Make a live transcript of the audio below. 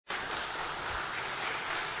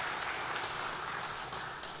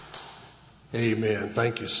Amen.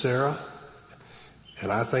 Thank you, Sarah.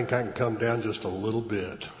 And I think I can come down just a little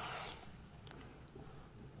bit.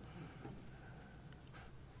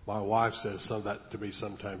 My wife says some of that to me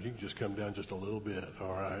sometimes. You can just come down just a little bit.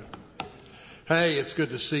 All right. Hey, it's good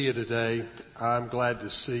to see you today. I'm glad to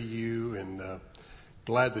see you and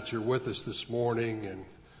glad that you're with us this morning. And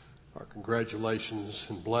our congratulations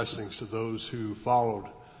and blessings to those who followed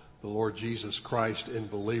the Lord Jesus Christ in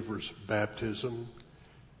believers' baptism.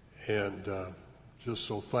 And just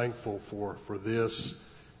so thankful for this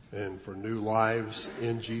and for new lives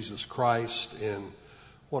in Jesus Christ. And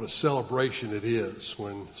what a celebration it is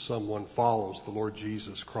when someone follows the Lord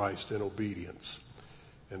Jesus Christ in obedience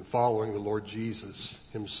and following the Lord Jesus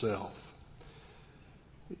himself.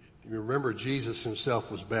 You remember Jesus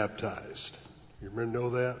himself was baptized. You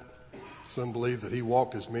know that? Some believe that he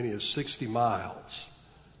walked as many as 60 miles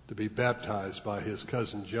to be baptized by his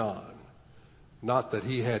cousin John. Not that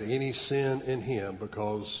he had any sin in him,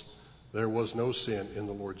 because there was no sin in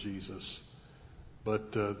the Lord Jesus,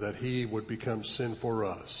 but that he would become sin for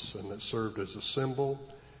us, and that served as a symbol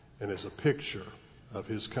and as a picture of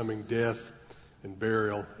his coming death and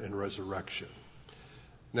burial and resurrection.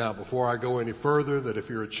 Now, before I go any further, that if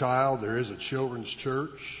you're a child, there is a children's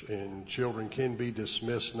church, and children can be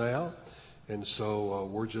dismissed now. And so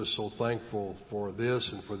we're just so thankful for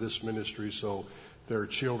this and for this ministry. So there are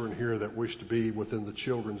children here that wish to be within the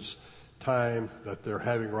children's time that they're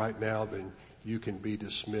having right now, then you can be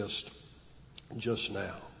dismissed just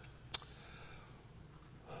now.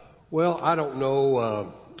 Well, I don't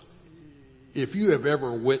know if you have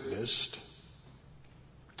ever witnessed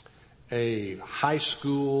a high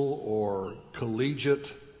school or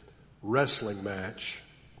collegiate wrestling match,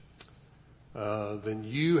 then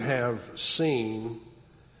you have seen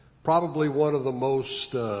probably one of the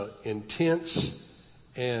most intense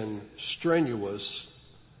and strenuous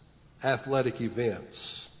athletic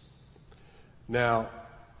events. Now,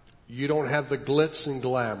 you don't have the glitz and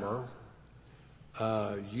glamour.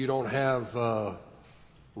 You don't have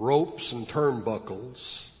ropes and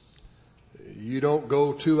turnbuckles. You don't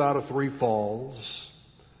go 2 out of 3 falls.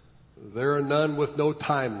 There are none with no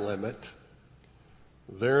time limit.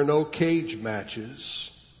 There are no cage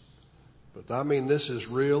matches. But I mean, this is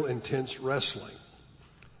real intense wrestling.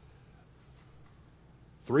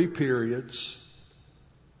 3 periods,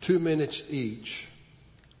 2 minutes each,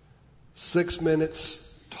 6 minutes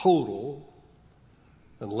total,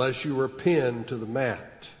 unless you were pinned to the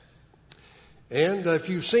mat. And if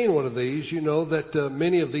you've seen one of these, you know that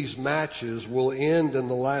many of these matches will end in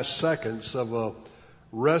the last seconds of a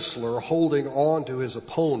wrestler holding on to his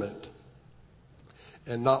opponent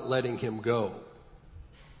and not letting him go.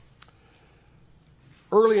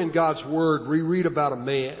 Early in God's Word, we read about a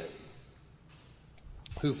man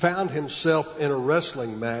who found himself in a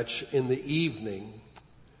wrestling match in the evening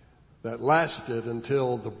that lasted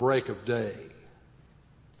until the break of day.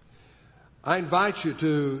 I invite you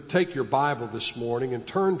to take your Bible this morning and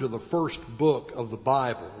turn to the first book of the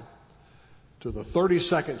Bible, to the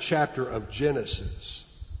 32nd chapter of Genesis.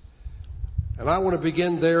 And I want to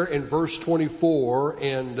begin there in verse 24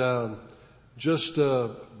 and just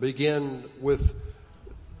begin with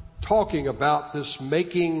talking about this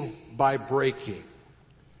making by breaking,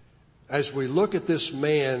 as we look at this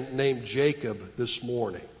man named Jacob this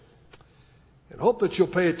morning. And hope that you'll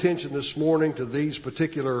pay attention this morning to these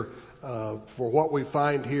particular, for what we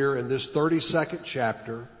find here in this 32nd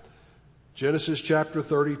chapter, Genesis chapter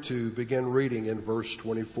 32, begin reading in verse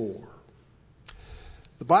 24.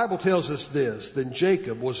 The Bible tells us this: Then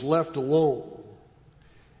Jacob was left alone,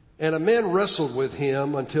 and a man wrestled with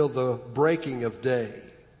him until the breaking of day.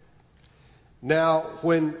 Now,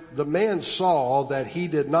 when the man saw that he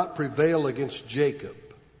did not prevail against Jacob,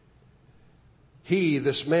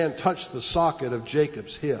 this man touched the socket of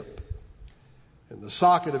Jacob's hip. And the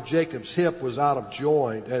socket of Jacob's hip was out of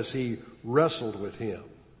joint as he wrestled with him.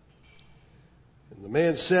 And the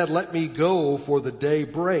man said, "Let me go, for the day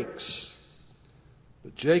breaks."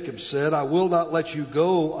 But Jacob said, "I will not let you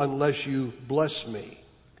go unless you bless me."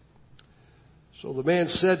 So the man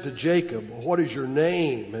said to Jacob, "What is your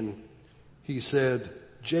name?" And he said,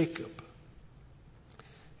 "Jacob."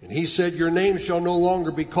 And he said, "Your name shall no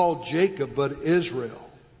longer be called Jacob, but Israel.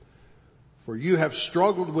 For you have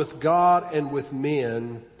struggled with God and with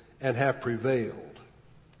men and have prevailed."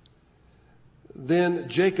 Then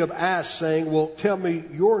Jacob asked, saying, "Well, tell me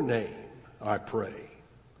your name, I pray."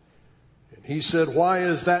 And he said, "Why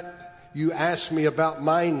is that you ask me about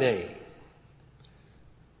my name?"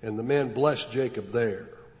 And the man blessed Jacob there.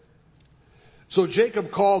 So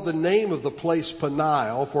Jacob called the name of the place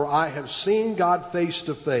Peniel, for I have seen God face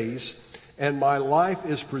to face, and my life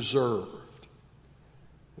is preserved.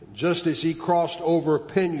 Just as he crossed over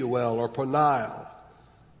Penuel or Peniel,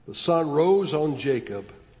 the sun rose on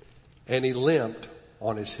Jacob and he limped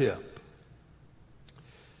on his hip.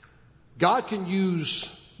 God can use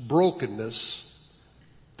brokenness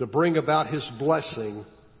to bring about his blessing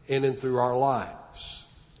in and through our lives.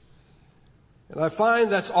 And I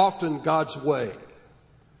find that's often God's way,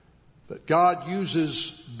 that God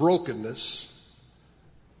uses brokenness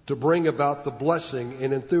to bring about the blessing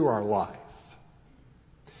in and through our life.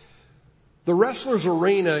 The wrestler's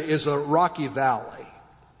arena is a rocky valley.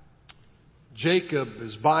 Jacob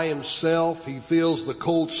is by himself. He feels the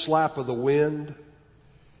cold slap of the wind.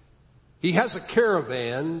 He has a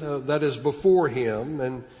caravan that is before him,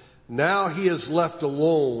 and now he is left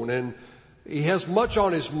alone, and he has much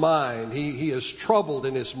on his mind. He is troubled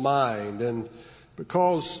in his mind, and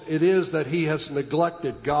because it is that he has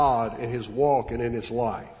neglected God in his walk and in his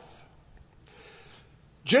life.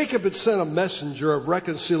 Jacob had sent a messenger of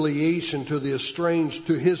reconciliation to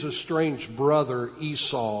his estranged brother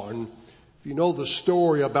Esau. And if you know the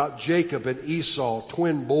story about Jacob and Esau,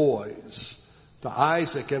 twin boys, to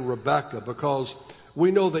Isaac and Rebekah, because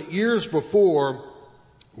we know that years before,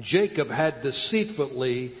 Jacob had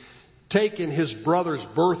deceitfully taken his brother's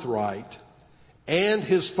birthright and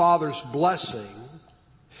his father's blessing.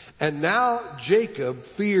 And now Jacob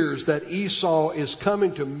fears that Esau is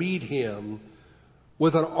coming to meet him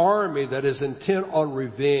with an army that is intent on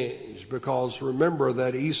revenge, because remember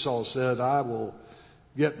that Esau said, I will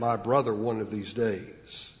get my brother one of these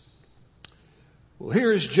days. Well,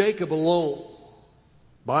 here is Jacob alone,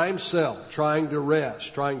 by himself, trying to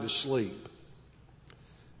rest, trying to sleep.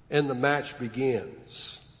 And the match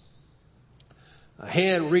begins. A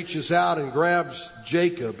hand reaches out and grabs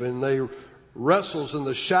Jacob, and they wrestles in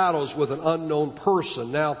the shadows with an unknown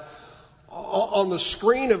person. Now, on the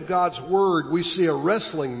screen of God's Word, we see a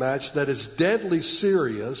wrestling match that is deadly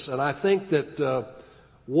serious, and I think that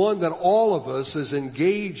one that all of us is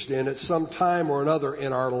engaged in at some time or another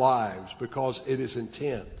in our lives, because it is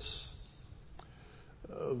intense.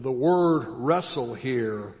 The word wrestle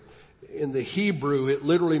here in the Hebrew, it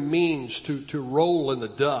literally means to roll in the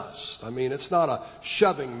dust. I mean, it's not a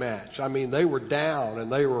shoving match. I mean, they were down and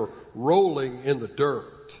they were rolling in the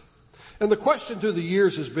dirt. And the question through the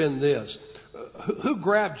years has been this: who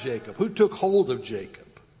grabbed Jacob? Who took hold of Jacob?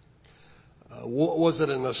 Was it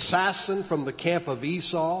an assassin from the camp of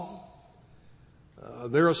Esau?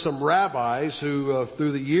 There are some rabbis who,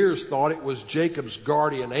 through the years, thought it was Jacob's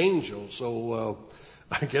guardian angel. So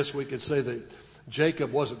I guess we could say that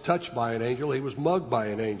Jacob wasn't touched by an angel. He was mugged by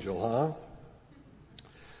an angel, huh?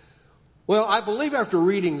 Well, I believe after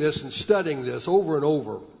reading this and studying this over and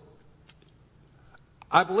over,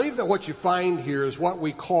 I believe that what you find here is what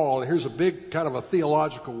we call, and here's a big kind of a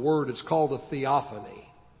theological word, it's called a theophany.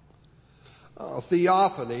 A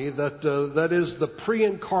theophany that is the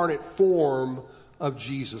pre-incarnate form of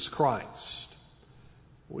Jesus Christ.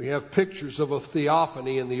 We have pictures of a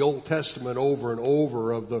theophany in the Old Testament over and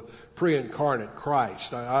over of the pre-incarnate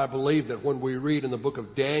Christ. I believe that when we read in the book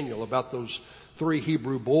of Daniel about those 3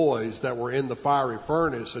 Hebrew boys that were in the fiery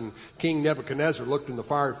furnace, and King Nebuchadnezzar looked in the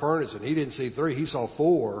fiery furnace and he didn't see 3, he saw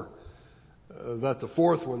 4, that the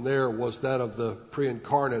 4th one there was that of the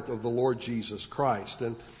pre-incarnate of the Lord Jesus Christ.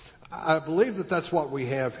 And I believe that that's what we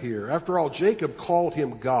have here. After all, Jacob called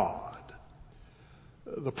him God.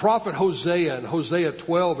 The prophet Hosea in Hosea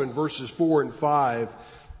 12 in verses 4 and 5,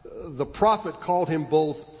 the prophet called him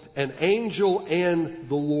both an angel and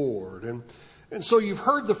the Lord. And so you've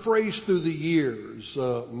heard the phrase through the years,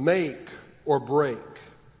 make or break.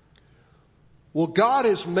 Well, God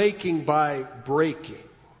is making by breaking.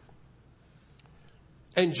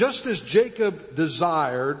 And just as Jacob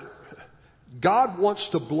desired, God wants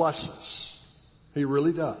to bless us. He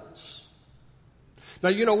really does. Now,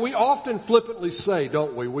 you know, we often flippantly say,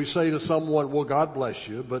 don't we? We say to someone, well, God bless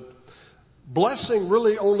you, but blessing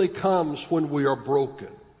really only comes when we are broken.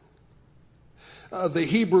 The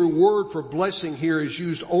Hebrew word for blessing here is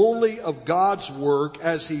used only of God's work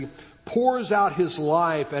as He pours out His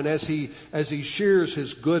life and as He shares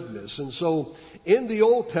His goodness. And so in the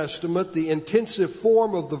Old Testament, the intensive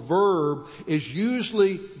form of the verb is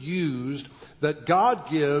usually used that God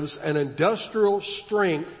gives an industrial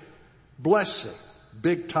strength blessing,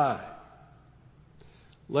 big time.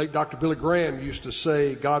 Late Dr. Billy Graham used to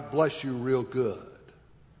say, God bless you real good.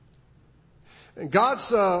 And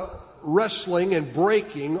God's wrestling and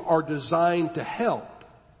breaking are designed to help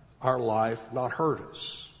our life, not hurt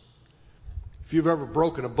us. If you've ever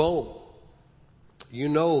broken a bone, you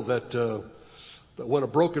know that when a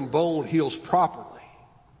broken bone heals properly,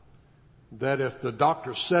 that if the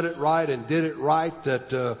doctor said it right and did it right,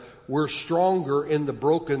 that we're stronger in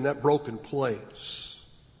that broken place.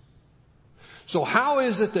 So how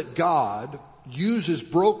is it that God uses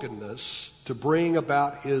brokenness to bring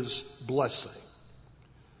about His blessing?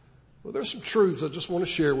 Well, there's some truths I just want to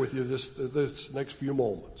share with you this next few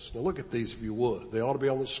moments. Now look at these if you would. They ought to be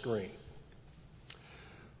on the screen.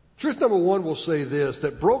 Truth number one will say this,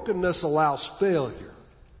 that brokenness allows failure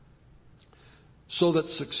so that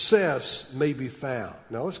success may be found.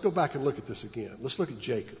 Now let's go back and look at this again. Let's look at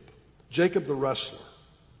Jacob. Jacob the wrestler.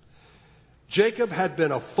 Jacob had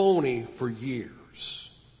been a phony for years.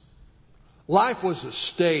 Life was a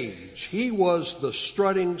stage. He was the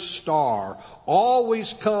strutting star,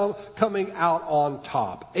 always coming out on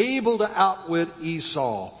top, able to outwit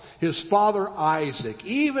Esau, his father Isaac,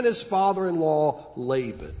 even his father-in-law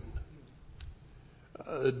Laban.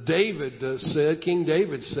 King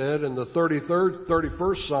David said in the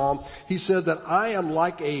 31st Psalm, he said that I am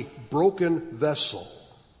like a broken vessel.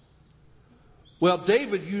 Well,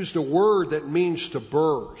 David used a word that means to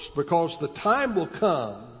burst, because the time will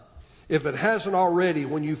come, if it hasn't already,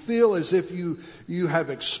 when you feel as if you have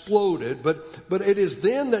exploded, but it is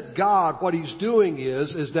then that God, what He's doing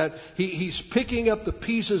is that He's picking up the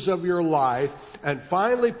pieces of your life and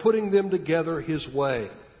finally putting them together His way.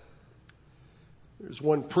 There's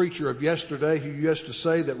one preacher of yesterday who used to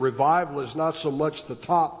say that revival is not so much the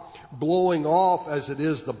top blowing off as it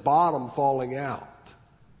is the bottom falling out.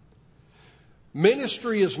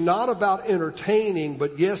 Ministry is not about entertaining,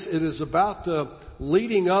 but yes, it is about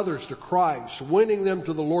leading others to Christ, winning them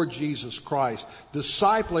to the Lord Jesus Christ,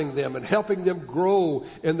 discipling them and helping them grow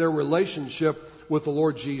in their relationship with the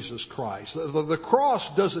Lord Jesus Christ. The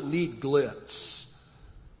cross doesn't need glitz.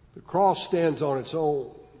 The cross stands on its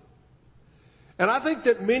own. And I think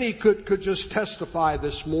that many could just testify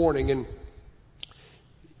this morning, and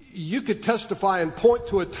you could testify and point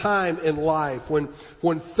to a time in life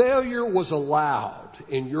when failure was allowed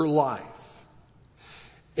in your life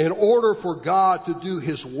in order for God to do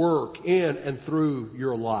His work in and through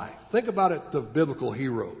your life. Think about it, the biblical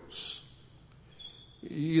heroes.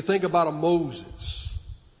 You think about a Moses.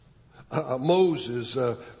 Moses,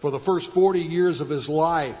 for the first 40 years of his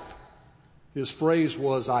life, his phrase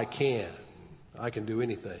was, I can do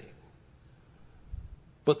anything.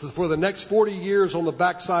 But for the next 40 years on the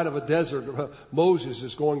backside of a desert, Moses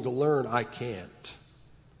is going to learn, I can't.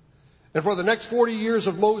 And for the next 40 years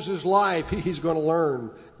of Moses' life, he's going to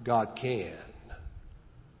learn, God can.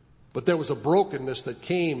 But there was a brokenness that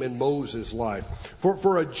came in Moses' life.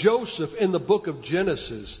 For a Joseph in the book of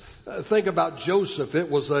Genesis, think about Joseph. It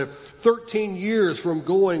was 13 years from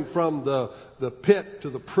going from the pit to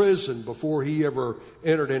the prison before he ever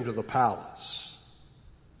entered into the palace.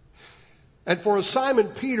 And for a Simon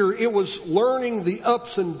Peter, it was learning the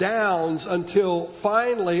ups and downs until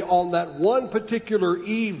finally on that one particular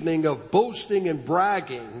evening of boasting and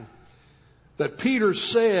bragging that Peter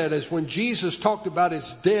said, as when Jesus talked about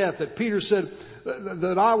his death, that Peter said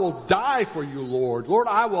that I will die for you, Lord. Lord,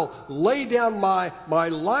 I will lay down my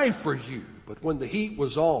life for you. But when the heat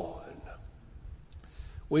was on,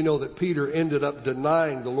 we know that Peter ended up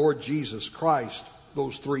denying the Lord Jesus Christ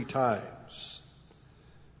those 3 times.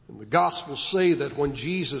 And the Gospels say that when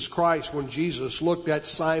Jesus looked at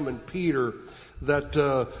Simon Peter, that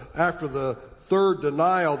after the third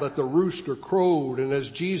denial that the rooster crowed, and as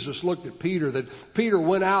Jesus looked at Peter, that Peter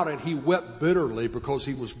went out and he wept bitterly because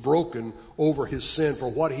he was broken over his sin for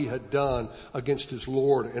what he had done against his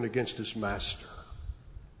Lord and against his Master.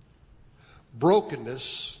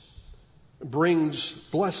 Brokenness brings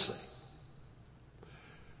blessing.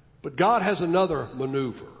 But God has another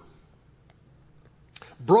maneuver.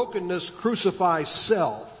 Brokenness crucifies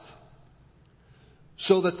self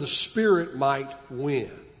so that the Spirit might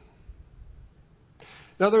win.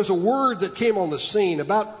 Now there's a word that came on the scene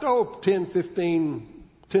about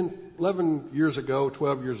 11 years ago,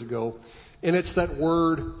 12 years ago, and it's that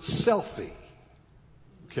word selfie.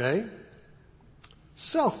 Okay?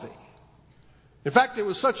 Selfie. In fact, it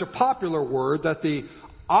was such a popular word that the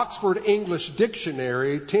Oxford English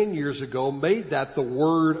Dictionary 10 years ago made that the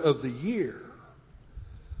word of the year.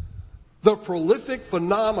 The prolific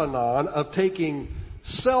phenomenon of taking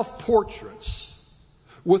self-portraits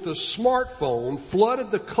with a smartphone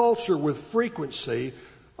flooded the culture with frequency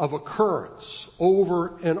of occurrence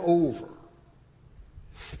over and over.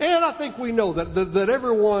 And I think we know that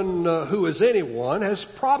everyone who is anyone has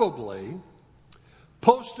probably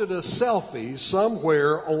posted a selfie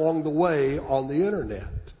somewhere along the way on the internet.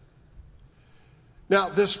 Now,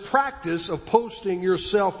 this practice of posting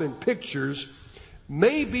yourself in pictures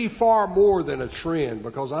may be far more than a trend,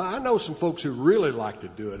 because I know some folks who really like to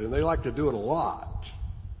do it, and they like to do it a lot.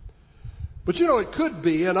 But it could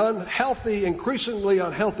be an unhealthy, increasingly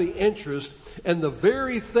unhealthy interest in the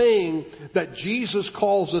very thing that Jesus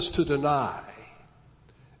calls us to deny,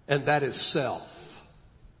 and that is self.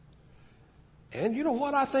 And you know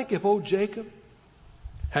what? I think if old Jacob,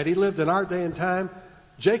 had he lived in our day and time,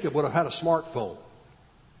 Jacob would have had a smartphone.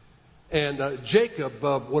 And Jacob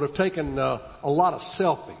would have taken a lot of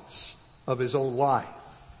selfies of his own life.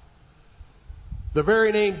 The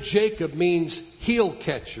very name Jacob means heel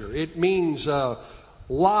catcher. It means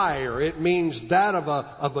liar. It means that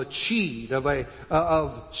of a cheat,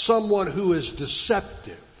 of someone who is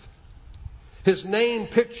deceptive. His name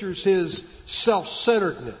pictures his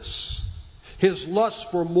self-centeredness, his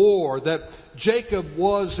lust for more, that Jacob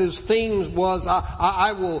was, his theme was,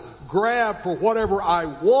 I will grab for whatever I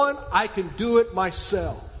want. I can do it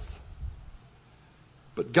myself.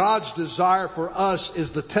 But God's desire for us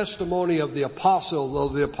is the testimony of the Apostle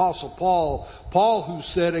Paul. Paul, who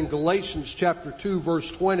said in Galatians chapter 2 verse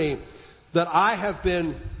 20, that I have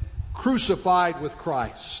been crucified with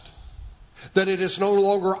Christ. That it is no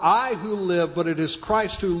longer I who live, but it is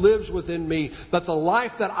Christ who lives within me. That the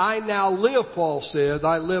life that I now live, Paul said,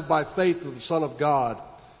 I live by faith of the Son of God,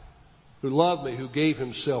 who loved me, who gave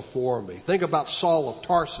himself for me. Think about Saul of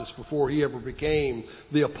Tarsus before he ever became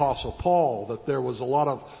the Apostle Paul, that there was a lot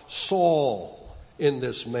of Saul in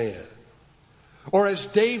this man. Or as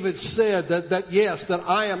David said, that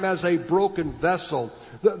I am as a broken vessel.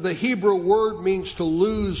 The Hebrew word means to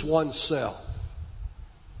lose oneself.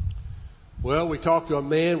 Well, we talk to a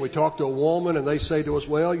man, we talk to a woman, and they say to us,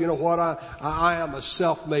 well, you know what, I am a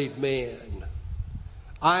self-made man.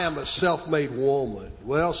 I am a self-made woman.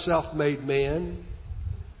 Well, self-made man,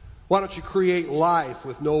 why don't you create life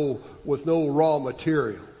with no raw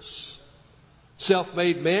materials?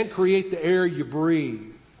 Self-made man, create the air you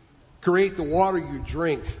breathe. Create the water you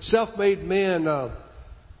drink. Self-made man, why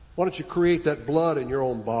don't you create that blood in your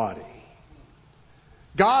own body?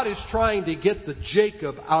 God is trying to get the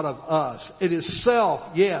Jacob out of us. It is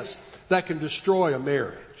self, yes, that can destroy a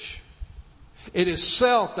marriage. It is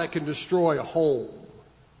self that can destroy a home.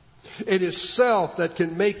 It is self that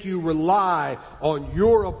can make you rely on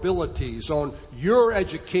your abilities, on your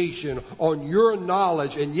education, on your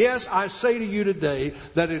knowledge. And yes, I say to you today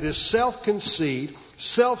that it is self-conceit,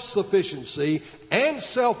 self-sufficiency, and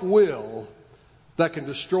self-will that can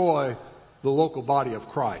destroy the local body of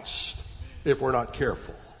Christ if we're not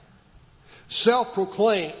careful.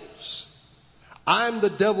 Self-proclaims, I'm the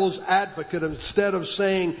devil's advocate, instead of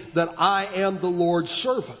saying that I am the Lord's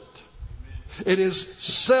servant. It is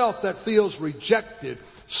self that feels rejected.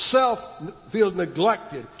 Self feels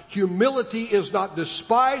neglected. Humility is not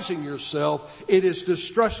despising yourself. It is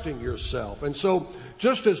distrusting yourself. And so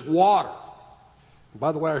just as water,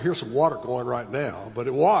 by the way, I hear some water going right now, but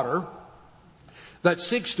water that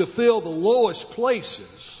seeks to fill the lowest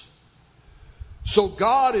places, so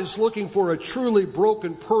God is looking for a truly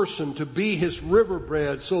broken person to be his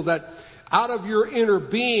riverbed, so that out of your inner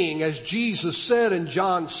being, as Jesus said in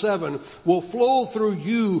John 7, will flow through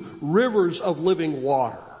you rivers of living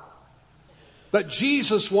water. That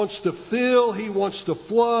Jesus wants to fill, he wants to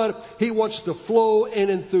flood, he wants to flow in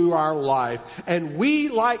and through our life. And we,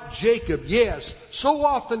 like Jacob, yes, so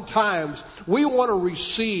oftentimes we want to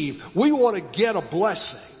receive, we want to get a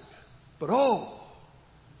blessing. But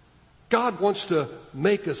God wants to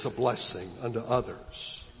make us a blessing unto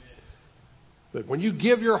others. That when you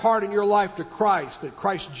give your heart and your life to Christ, that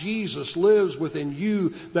Christ Jesus lives within you,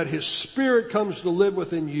 that his Spirit comes to live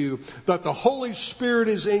within you, that the Holy Spirit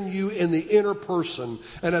is in you in the inner person.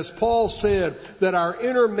 And as Paul said, that our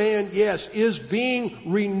inner man, yes, is being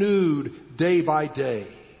renewed day by day.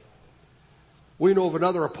 We know of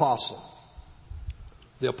another apostle,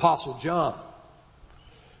 the Apostle John.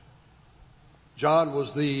 John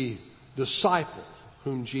was the disciple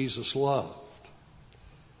whom Jesus loved.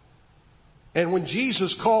 And when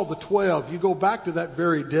Jesus called the 12, you go back to that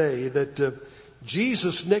very day that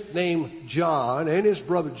Jesus nicknamed John and his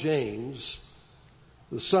brother James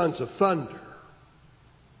the sons of thunder,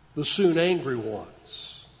 the soon angry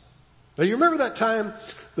ones. Now you remember that time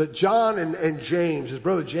that John and James, his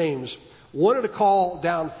brother James, wanted to call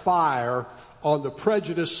down fire on the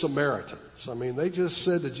prejudiced Samaritans. I mean, they just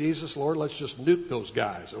said to Jesus, Lord, let's just nuke those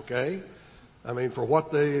guys, okay? I mean, for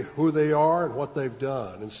who they are and what they've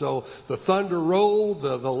done. And so the thunder rolled,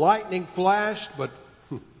 the lightning flashed, but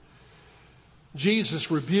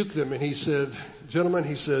Jesus rebuked them and he said, gentlemen,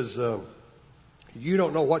 he says, you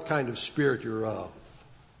don't know what kind of spirit you're of.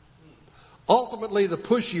 Ultimately, the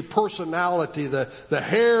pushy personality, the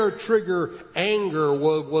hair trigger anger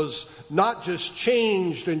was not just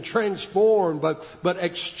changed and transformed, but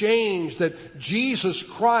exchanged, that Jesus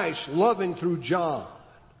Christ loving through John.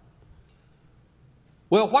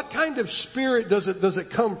 Well, what kind of spirit does it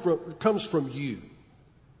comes from you?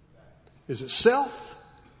 Is it self?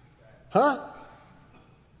 Huh?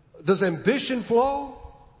 Does ambition flow?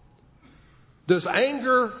 Does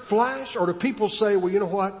anger flash? Or do people say, well, you know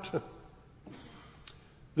what?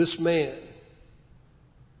 This man,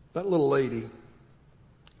 that little lady,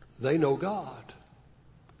 they know God.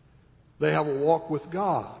 They have a walk with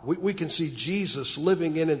God. We can see Jesus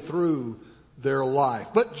living in and through their life.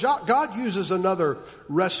 But God uses another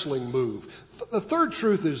wrestling move. The third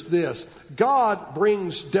truth is this: God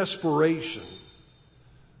brings desperation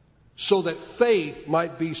so that faith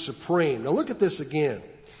might be supreme. Now look at this again.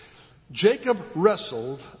 Jacob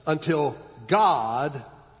wrestled until God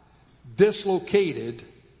dislocated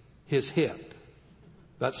his hip,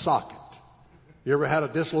 that socket. You ever had a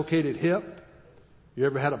dislocated hip? You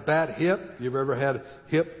ever had a bad hip? You ever had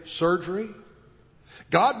hip surgery?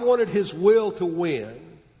 God wanted his will to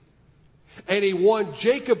win, and he won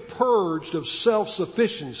Jacob purged of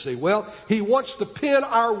self-sufficiency. Well, he wants to pin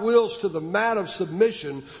our wills to the mat of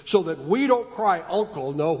submission so that we don't cry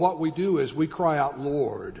uncle. No, what we do is we cry out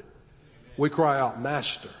Lord. We cry out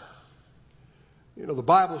Master. You know, the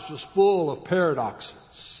Bible's just full of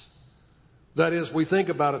paradoxes. That is, we think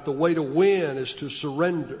about it, the way to win is to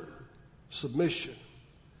surrender, submission.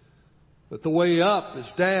 That the way up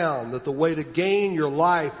is down, that the way to gain your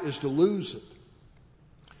life is to lose it.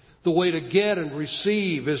 The way to get and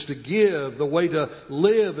receive is to give. The way to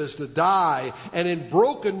live is to die. And in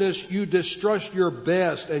brokenness, you distrust your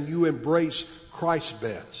best and you embrace Christ's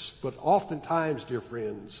best. But oftentimes, dear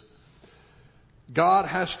friends, God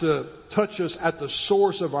has to touch us at the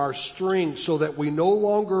source of our strength so that we no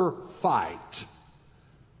longer fight.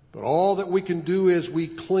 But all that we can do is we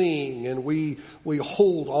cling and we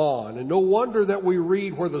hold on. And no wonder that we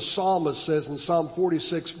read where the psalmist says in Psalm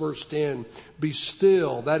 46 verse 10, be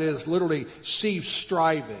still, that is literally cease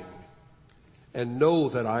striving and know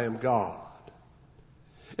that I am God.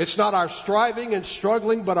 It's not our striving and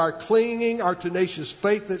struggling, but our clinging, our tenacious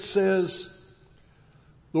faith that says,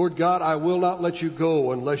 Lord God, I will not let you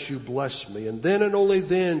go unless you bless me. And then and only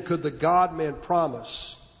then could the God-man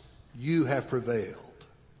promise, you have prevailed.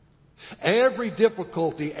 Every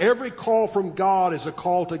difficulty, every call from God is a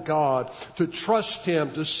call to God to trust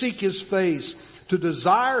him, to seek his face, to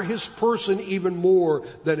desire his person even more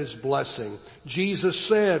than his blessing. Jesus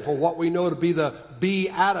said, for what we know to be the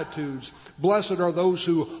Beatitudes, blessed are those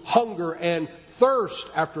who hunger and thirst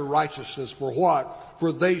after righteousness. For what?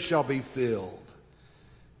 For they shall be filled.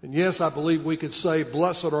 And yes, I believe we could say,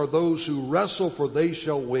 blessed are those who wrestle, for they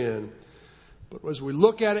shall win. But as we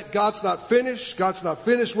look at it, God's not finished. God's not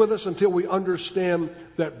finished with us until we understand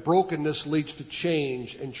that brokenness leads to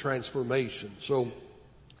change and transformation. So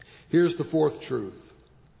here's the fourth truth.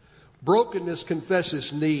 Brokenness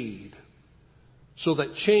confesses need so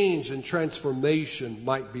that change and transformation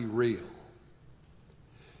might be real.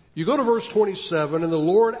 You go to verse 27, and the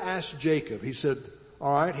Lord asked Jacob, he said,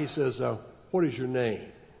 all right, he says, what is your name?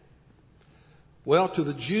 Well, to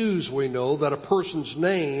the Jews we know that a person's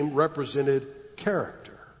name represented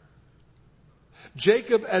character.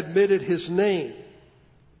 Jacob admitted his name.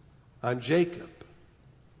 I'm Jacob.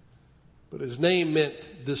 But his name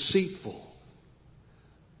meant deceitful,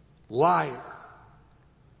 liar,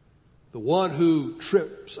 the one who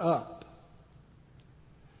trips up.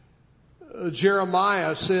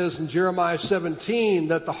 Jeremiah says in Jeremiah 17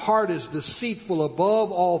 that the heart is deceitful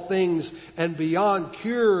above all things and beyond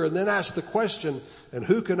cure, and then asks the question, and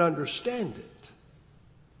who can understand it?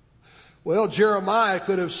 Well, Jeremiah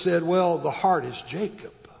could have said, well, the heart is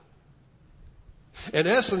Jacob. In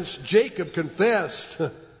essence, Jacob confessed,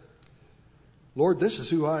 Lord, this is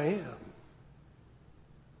who I am.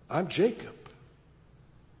 I'm Jacob.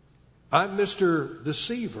 I'm Mr.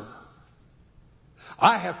 Deceiver.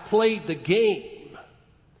 I have played the game.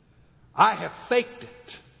 I have faked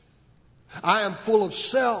it. I am full of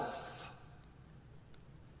self.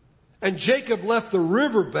 And Jacob left the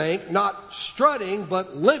riverbank not strutting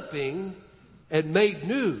but limping and made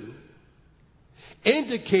new,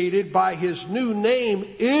 indicated by his new name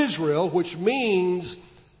Israel, which means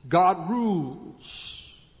God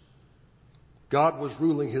rules. God was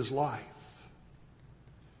ruling his life.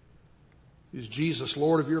 Is Jesus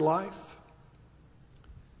Lord of your life?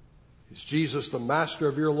 Is Jesus the master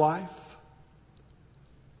of your life?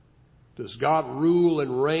 Does God rule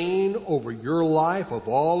and reign over your life, of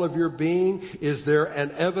all of your being? Is there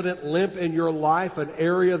an evident limp in your life, an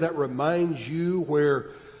area that reminds you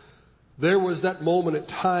where there was that moment in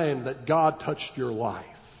time that God touched your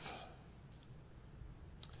life?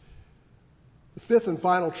 The fifth and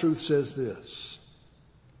final truth says this: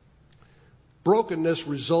 brokenness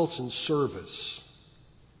results in service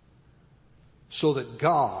so that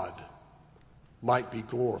God might be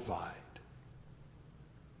glorified.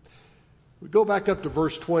 We go back up to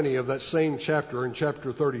verse 20 of that same chapter, in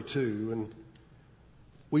chapter 32, and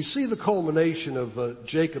we see the culmination of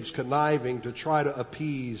Jacob's conniving to try to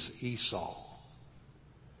appease Esau.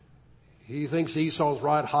 He thinks Esau's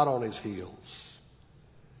right hot on his heels.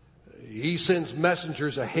 He sends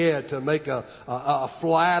messengers ahead to make a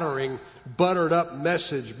flattering, buttered up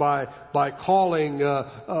message by calling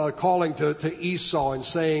to Esau and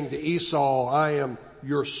saying to Esau, "I am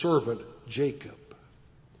your servant Jacob,"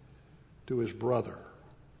 to his brother.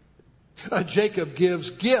 Jacob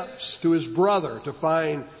gives gifts to his brother to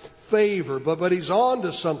find favor, but he's on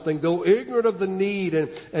to something, though ignorant of the need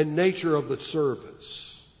and nature of the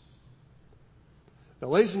service. Now,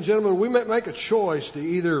 ladies and gentlemen, we may make a choice to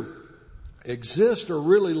either exist or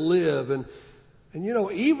really live, and you know,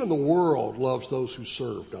 even the world loves those who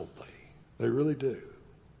serve, don't they? They really do.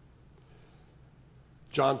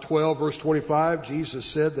 John 12 verse 25, Jesus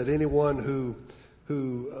said that anyone who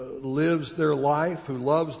lives their life, who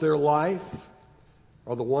loves their life,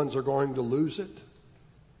 are the ones who are going to lose it.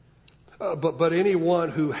 But anyone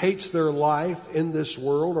who hates their life in this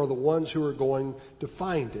world are the ones who are going to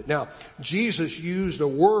find it. Now, Jesus used a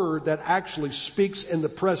word that actually speaks in the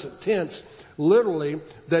present tense, literally,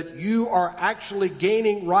 that you are actually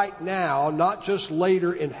gaining right now, not just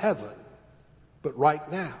later in heaven, but right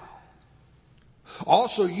now.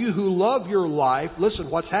 Also, you who love your life, listen,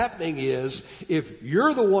 what's happening is, if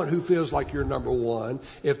you're the one who feels like you're number one,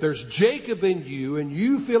 if there's Jacob in you and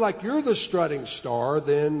you feel like you're the strutting star,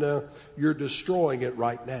 then you're destroying it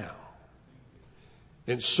right now.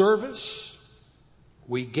 In service,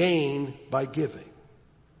 we gain by giving.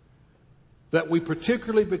 That we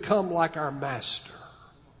particularly become like our Master,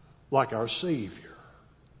 like our Savior.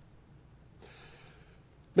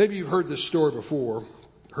 Maybe you've heard this story before.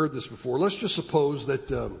 Let's just suppose that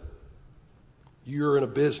you're in a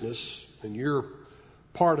business and you're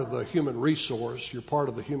part of the human resource. You're part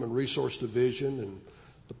of the human resource division and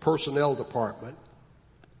the personnel department.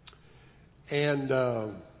 And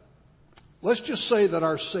let's just say that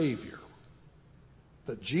our Savior,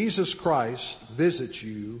 that Jesus Christ, visits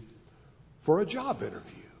you for a job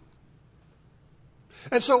interview.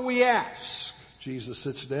 And so we ask. Jesus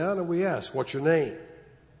sits down and we ask, "What's your name?"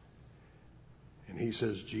 And he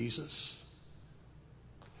says, "Jesus."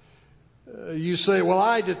 You say, "Well,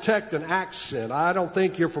 I detect an accent. I don't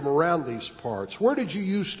think you're from around these parts. Where did you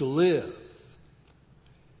used to live?"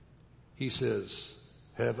 He says,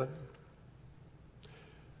 "Heaven."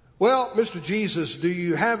 "Well, Mr. Jesus, do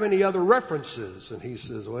you have any other references?" And he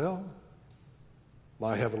says, "Well,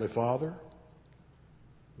 my Heavenly Father,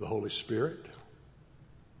 the Holy Spirit."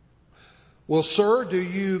 "Well, sir, do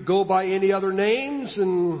you go by any other names?"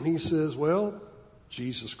 And he says, "Well,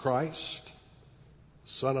 Jesus Christ,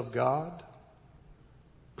 Son of God,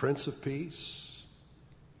 Prince of Peace,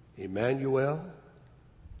 Emmanuel.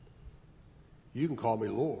 You can call me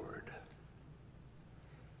Lord."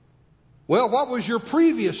 "Well, what was your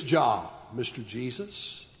previous job, Mr.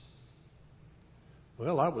 Jesus?"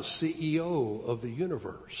 "Well, I was CEO of the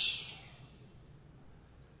universe."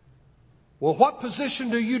 "Well, what position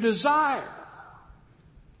do you desire?"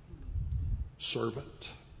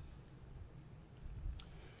 "Servant."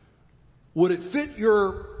 "Would it fit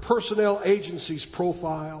your personnel agency's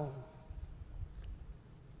profile?"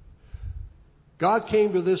 God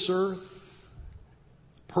came to this earth,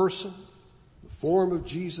 person, the form of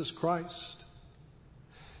Jesus Christ.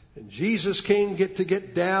 And Jesus came to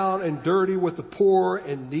get down and dirty with the poor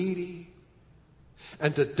and needy,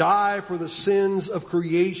 and to die for the sins of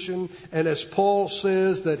creation. And as Paul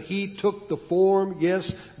says, that he took the form,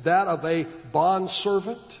 yes, that of a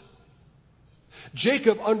bondservant.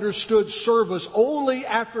 Jacob understood service only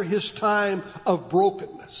after his time of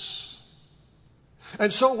brokenness.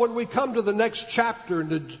 And so when we come to the next chapter,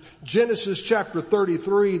 in Genesis chapter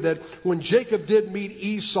 33, that when Jacob did meet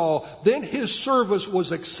Esau, then his service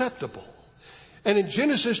was acceptable. And in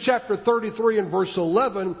Genesis chapter 33 and verse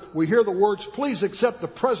 11, we hear the words, "Please accept the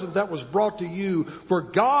present that was brought to you, for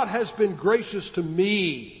God has been gracious to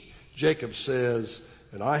me," Jacob says,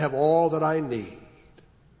 "and I have all that I need."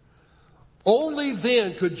 Only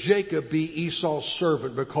then could Jacob be Esau's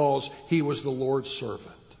servant, because he was the Lord's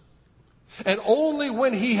servant. And only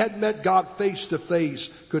when he had met God face to face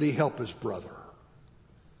could he help his brother.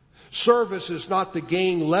 Service is not to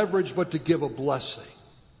gain leverage, but to give a blessing.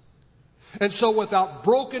 And so without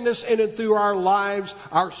brokenness in and through our lives,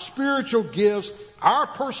 our spiritual gifts, our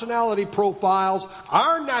personality profiles,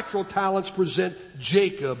 our natural talents present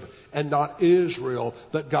Jacob and not Israel,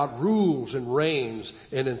 that God rules and reigns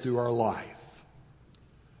in and through our life.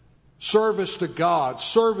 Service to God,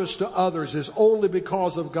 service to others is only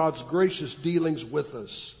because of God's gracious dealings with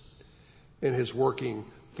us and His working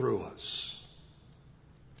through us.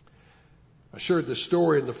 I shared this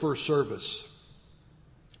story in the first service.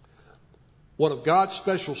 One of God's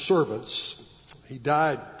special servants, he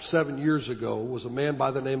died 7 years ago, was a man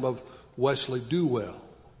by the name of Wesley Duwell.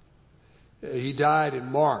 He died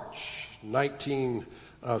in March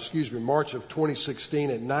of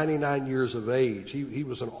 2016 at 99 years of age. He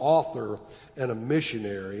was an author and a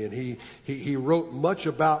missionary, and he wrote much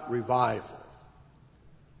about revival.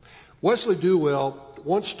 Wesley Duwell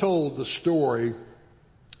once told the story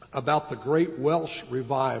about the great Welsh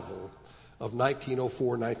revival of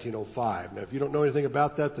 1904, 1905. Now, if you don't know anything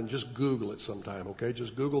about that, then just Google it sometime, okay?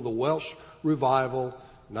 Just Google the Welsh revival,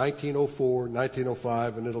 1904,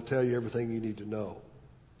 1905, and it'll tell you everything you need to know.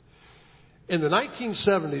 In the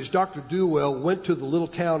 1970s, Dr. Duwell went to the little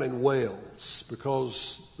town in Wales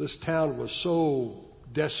because this town was so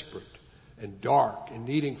desperate and dark and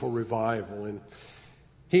needing for revival. And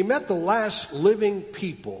he met the last living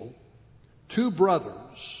people, two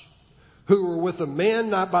brothers, who were with a man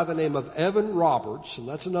not by the name of Evan Roberts, and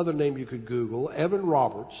that's another name you could Google, Evan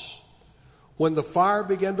Roberts, when the fire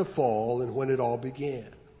began to fall and when it all began.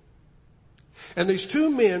 And these two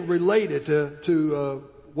men related to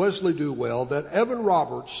Wesley Duwell that Evan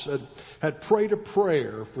Roberts had prayed a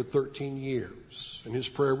prayer for 13 years. And his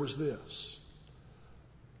prayer was this: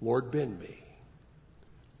 Lord, bend me.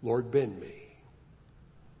 Lord, bend me.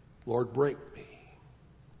 Lord, break me.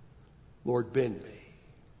 Lord, bend me.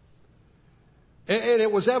 And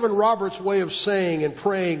it was Evan Roberts' way of saying and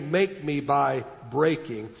praying, make me by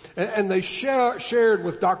breaking. And they shared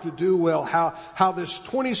with Dr. Duwell how this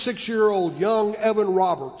 26-year-old young Evan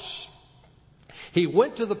Roberts, he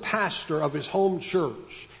went to the pastor of his home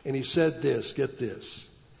church and he said this, get this.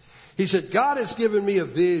 He said, God has given me a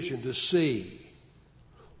vision to see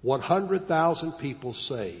 100,000 people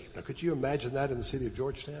saved. Now, could you imagine that in the city of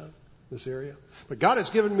Georgetown, this area? But God has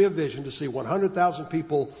given me a vision to see 100,000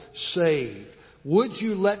 people saved. Would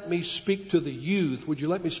you let me speak to the youth? Would you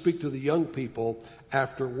let me speak to the young people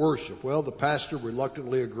after worship? Well, the pastor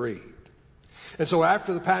reluctantly agreed. And so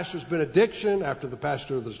after the pastor's benediction, after the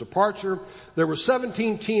pastor's departure, there were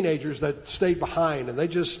 17 teenagers that stayed behind, and they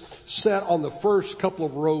just sat on the first couple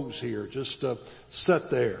of rows here, just sat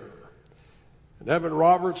there. And Evan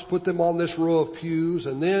Roberts put them on this row of pews,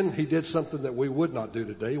 and then he did something that we would not do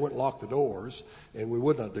today. He went and locked the doors, and we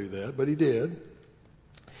would not do that, but he did.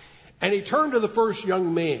 And he turned to the first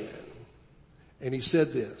young man, and he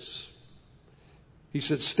said this. He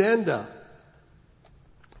said, stand up.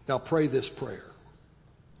 Now pray this prayer.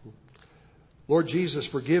 Lord Jesus,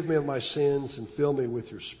 forgive me of my sins and fill me with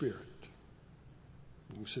your Spirit.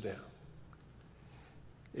 You can sit down.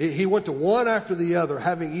 He went to one after the other,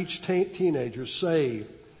 having each teenager say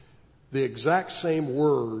the exact same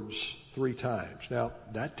words 3 times. Now,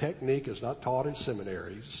 that technique is not taught in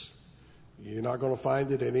seminaries. You're not going to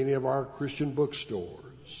find it in any of our Christian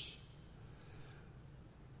bookstores.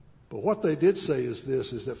 But what they did say is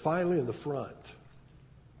this, is that finally in the front,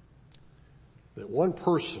 that one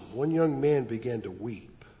person, one young man began to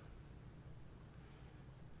weep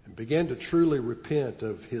and began to truly repent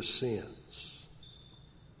of his sins.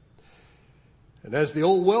 And as the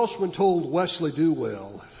old Welshman told Wesley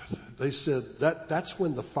Duwell, they said that's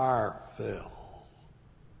when the fire fell.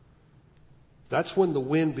 That's when the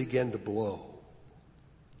wind began to blow.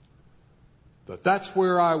 That's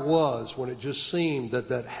where I was when it just seemed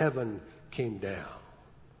that heaven came down.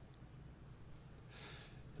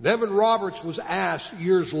 And Evan Roberts was asked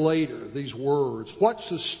years later these words, what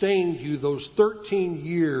sustained you those 13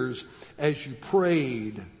 years as you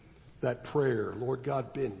prayed that prayer? Lord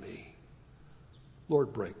God, bend me.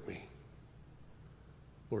 Lord, break me.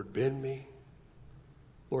 Lord, bend me.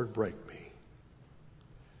 Lord, break me.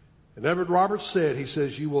 And Evan Roberts said, he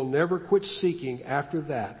says, you will never quit seeking after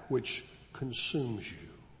that which consumes you,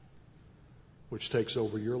 which takes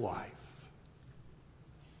over your life.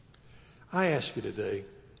 I ask you today,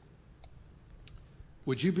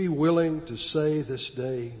 would you be willing to say this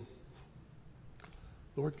day,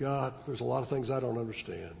 Lord God, there's a lot of things I don't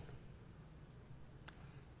understand.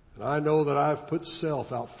 And I know that I've put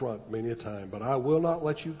self out front many a time, but I will not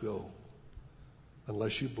let you go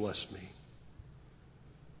unless you bless me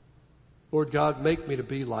Lord God, make me to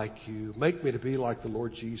be like you. Make me to be like the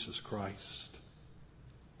Lord Jesus Christ.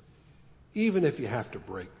 Even if you have to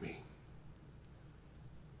break me.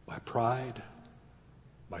 My pride,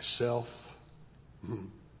 myself,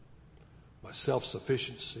 my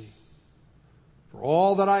self-sufficiency. For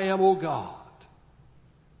all that I am, O God,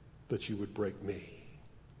 that you would break me.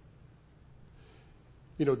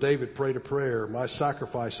 You know, David prayed a prayer, my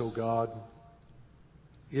sacrifice, O God,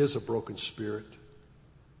 is a broken spirit.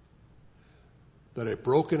 That a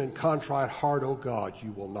broken and contrite heart, O God,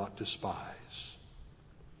 you will not despise.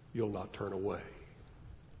 You'll not turn away.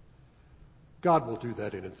 God will do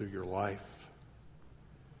that in and through your life.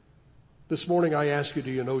 This morning I ask you,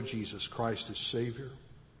 do you know Jesus Christ as Savior?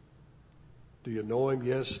 Do you know Him?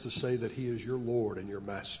 Yes, to say that He is your Lord and your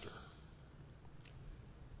Master.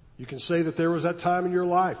 You can say that there was that time in your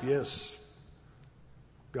life, yes,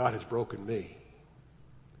 God has broken me.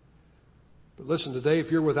 But listen, today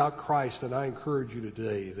if you're without Christ, then I encourage you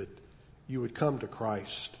today that you would come to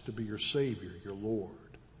Christ to be your Savior, your Lord.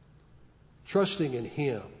 Trusting in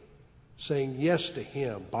Him, saying yes to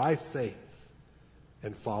Him by faith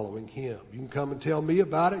and following Him. You can come and tell me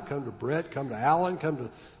about it, come to Brett, come to Alan, come to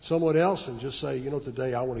someone else and just say, you know,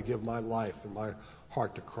 today I want to give my life and my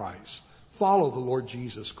heart to Christ. Follow the Lord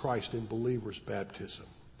Jesus Christ in believer's baptism.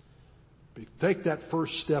 Take that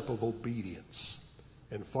first step of obedience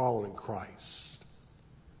and following Christ.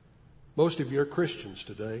 Most of you are Christians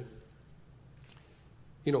today.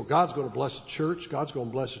 You know, God's going to bless the church. God's going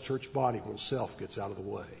to bless the church body when self gets out of the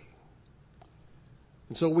way.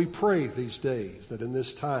 And so we pray these days that in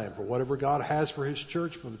this time, for whatever God has for His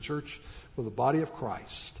church, for the body of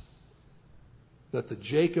Christ, that the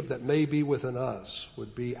Jacob that may be within us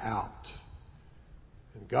would be out.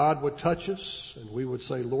 And God would touch us and we would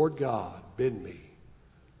say, Lord God, bend me,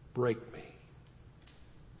 break me.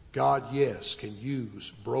 God, yes, can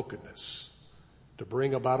use brokenness to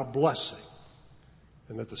bring about a blessing,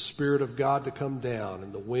 and that the Spirit of God to come down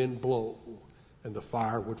and the wind blow and the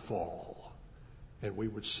fire would fall and we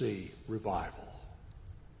would see revival,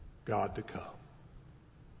 God to come.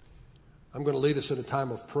 I'm going to lead us in a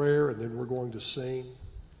time of prayer and then we're going to sing.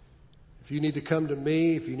 If you need to come to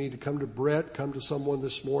me, if you need to come to Brett, come to someone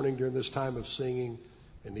this morning during this time of singing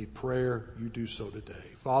and need prayer, you do so today.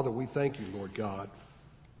 Father, we thank you, Lord God.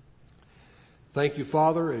 Thank you,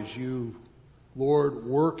 Father, as you, Lord,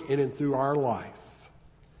 work in and through our life,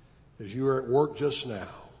 as you are at work just now,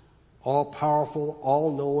 all powerful,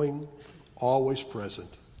 all knowing, always present.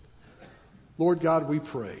 Lord God, we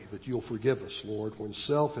pray that you'll forgive us, Lord, when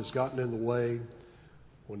self has gotten in the way,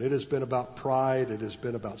 when it has been about pride, it has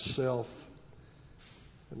been about self.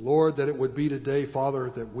 And Lord, that it would be today, Father,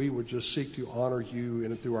 that we would just seek to honor you in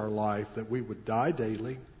and through our life, that we would die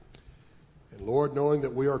daily. And Lord, knowing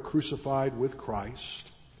that we are crucified with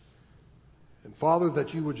Christ. And Father,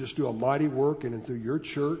 that you would just do a mighty work in and through your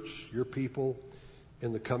church, your people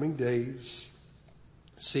in the coming days,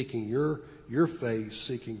 seeking your face,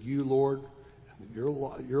 seeking you, Lord, and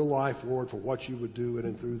your life, Lord, for what you would do in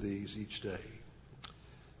and through these each day.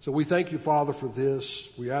 So we thank you, Father, for this.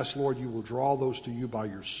 We ask, Lord, you will draw those to you by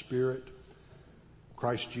your Spirit.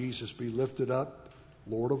 Christ Jesus be lifted up,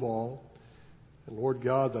 Lord of all. And Lord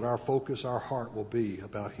God, that our focus, our heart will be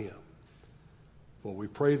about Him. Well, we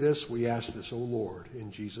pray this, we ask this, O Lord,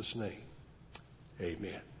 in Jesus' name.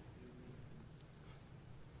 Amen.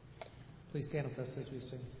 Please stand with us as we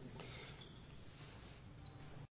sing.